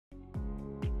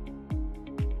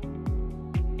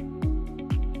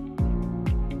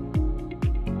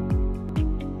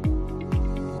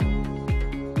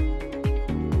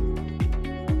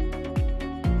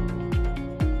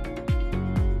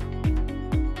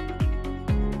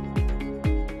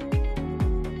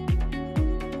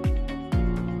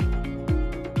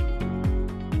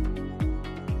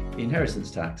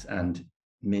inheritance tax and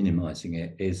minimizing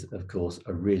it is, of course,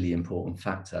 a really important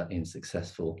factor in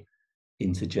successful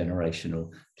intergenerational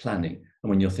planning. And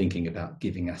when you're thinking about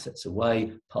giving assets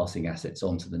away, passing assets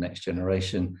on to the next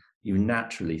generation, you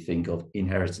naturally think of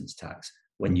inheritance tax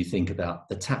when you think about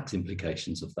the tax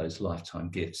implications of those lifetime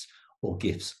gifts or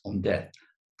gifts on death.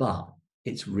 But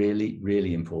it's really,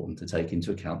 really important to take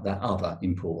into account that other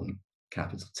important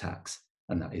capital tax,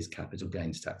 and that is capital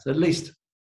gains tax, at least,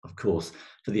 of course,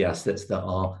 for the assets that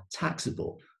are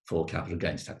taxable for capital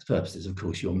gains tax purposes. Of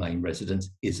course, your main residence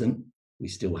isn't. We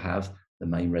still have the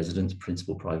main residence,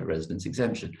 principal private residence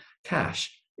exemption.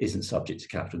 Cash isn't subject to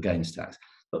capital gains tax,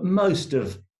 but most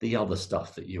of the other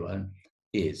stuff that you own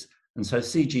is. And so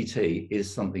CGT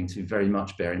is something to very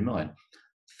much bear in mind.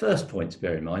 First point to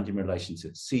bear in mind in relation to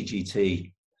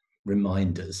CGT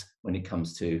reminders when it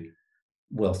comes to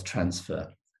wealth transfer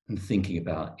and thinking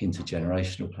about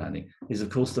intergenerational planning is, of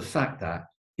course, the fact that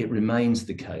it remains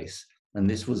the case, and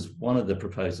this was one of the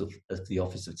proposals of the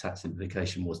Office of Tax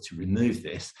Simplification, was to remove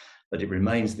this, but it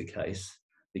remains the case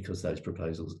because those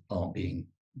proposals aren't being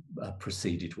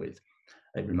proceeded with.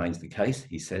 It remains the case,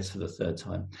 he says for the third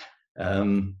time,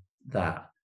 that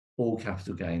all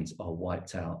capital gains are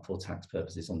wiped out for tax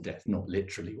purposes on death. Not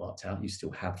literally wiped out, you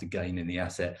still have the gain in the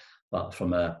asset, but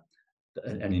from an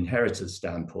inheritor's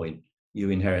standpoint, you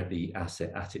inherit the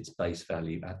asset at its base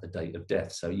value at the date of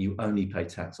death. So you only pay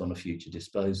tax on a future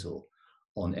disposal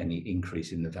on any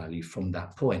increase in the value from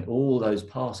that point. All those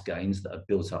past gains that are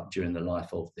built up during the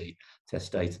life of the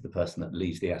testator, the person that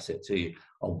leaves the asset to you,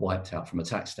 are wiped out from a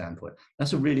tax standpoint.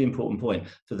 That's a really important point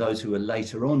for those who are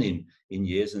later on in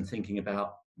years and thinking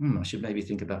about, I should maybe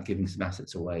think about giving some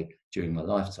assets away during my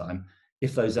lifetime.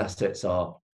 If those assets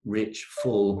are rich,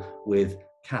 full with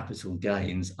capital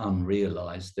gains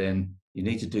unrealized, then you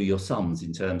need to do your sums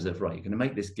in terms of, right, you're going to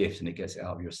make this gift and it gets it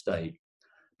out of your estate,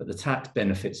 but the tax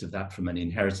benefits of that from an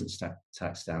inheritance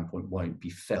tax standpoint won't be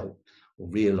felt or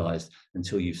realized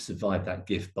until you've survived that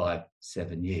gift by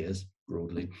 7 years,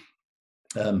 broadly.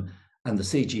 And the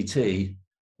CGT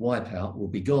wipeout will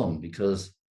be gone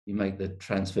because you make the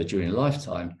transfer during a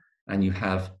lifetime and you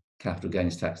have capital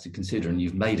gains tax to consider, and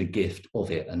you've made a gift of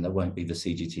it, and there won't be the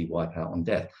CGT wipeout on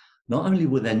death. Not only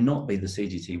will there not be the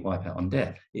CGT wipeout on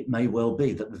death, it may well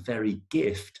be that the very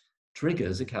gift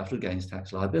triggers a capital gains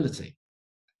tax liability.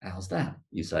 How's that,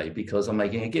 you say? Because I'm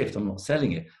making a gift, I'm not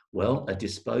selling it. Well, a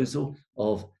disposal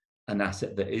of an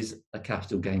asset that is a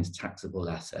capital gains taxable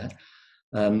asset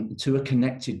to a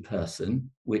connected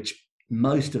person, which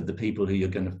most of the people who you're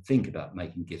going to think about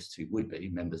making gifts to would be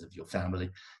members of your family,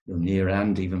 your near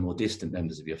and even more distant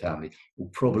members of your family, will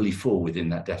probably fall within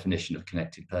that definition of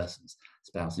connected persons,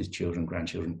 spouses, children,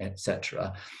 grandchildren,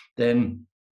 etc. Then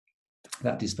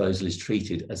that disposal is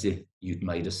treated as if you'd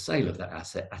made a sale of that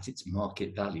asset at its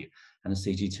market value, and a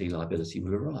CGT liability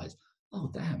will arise.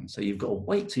 Oh, damn. So you've got to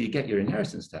wait till you get your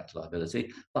inheritance tax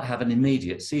liability, but have an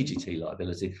immediate CGT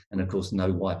liability, and of course,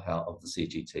 no wipeout of the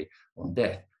CGT on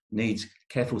death. Needs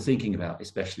careful thinking about,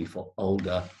 especially for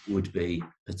older would-be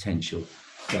potential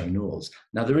donors.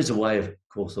 Now, there is a way, of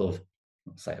course,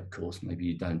 maybe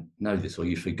you don't know this or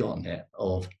you've forgotten it,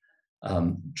 of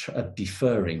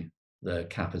deferring the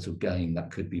capital gain that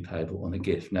could be payable on a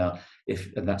gift. Now,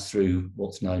 and that's through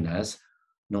what's known as,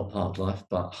 not part life,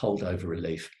 but holdover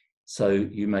relief. So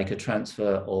you make a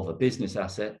transfer of a business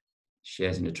asset,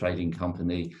 shares in a trading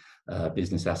company,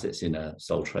 business assets in a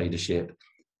sole tradership,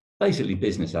 basically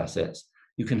business assets,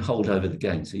 you can hold over the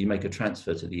gain. So you make a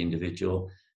transfer to the individual,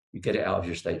 you get it out of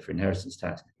your estate for inheritance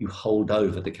tax, you hold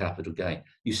over the capital gain.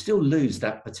 You still lose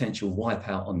that potential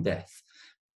wipeout on death,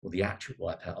 or the actual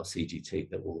wipeout of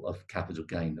CGT of capital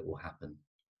gain that will happen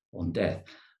on death,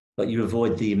 but you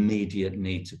avoid the immediate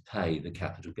need to pay the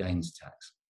capital gains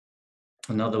tax.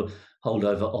 Another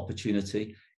holdover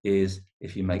opportunity is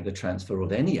if you make the transfer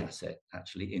of any asset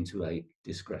actually into a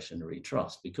discretionary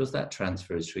trust, because that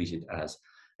transfer is treated as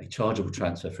a chargeable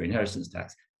transfer for inheritance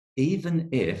tax, even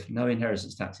if no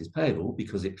inheritance tax is payable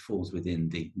because it falls within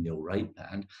the nil rate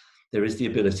band, there is the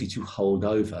ability to hold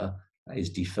over, that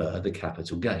is, defer the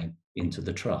capital gain into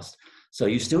the trust. So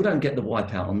you still don't get the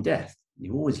wipeout on death.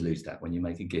 You always lose that when you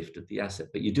make a gift of the asset,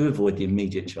 but you do avoid the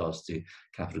immediate charge to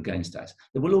capital gains tax.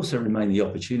 There will also remain the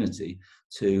opportunity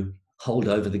to hold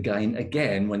over the gain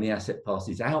again when the asset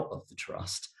passes out of the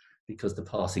trust, because the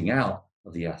passing out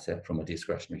of the asset from a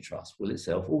discretionary trust will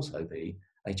itself also be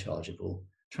a chargeable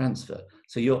transfer.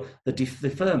 So the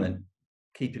deferment,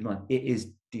 keep in mind, it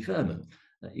is deferment.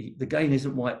 The gain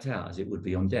isn't wiped out as it would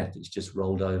be on death. It's just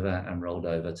rolled over and rolled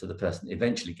over to the person that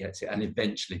eventually gets it and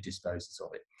eventually disposes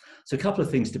of it. So a couple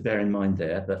of things to bear in mind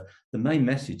there, but the main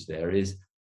message there is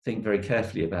think very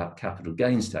carefully about capital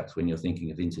gains tax when you're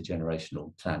thinking of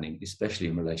intergenerational planning, especially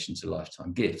in relation to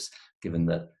lifetime gifts, given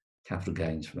that capital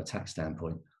gains from a tax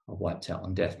standpoint are wiped out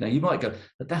on death. Now, you might go,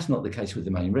 but that's not the case with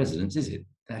the main residence, is it?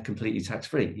 They're completely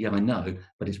tax-free. Yeah, I know,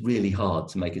 but it's really hard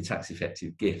to make a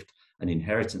tax-effective gift, an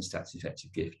inheritance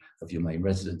tax-effective gift of your main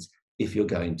residence, if you're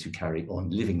going to carry on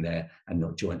living there and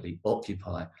not jointly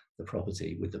occupy the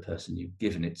property with the person you've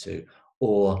given it to,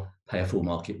 or pay a full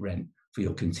market rent for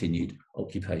your continued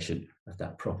occupation of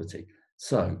that property.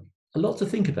 So a lot to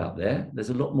think about there. There's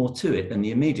a lot more to it than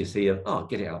the immediacy of, oh,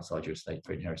 get it outside your estate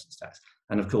for inheritance tax.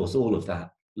 And of course, all of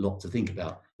that lot to think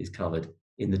about is covered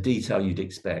in the detail you'd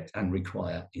expect and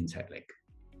require in Techlink.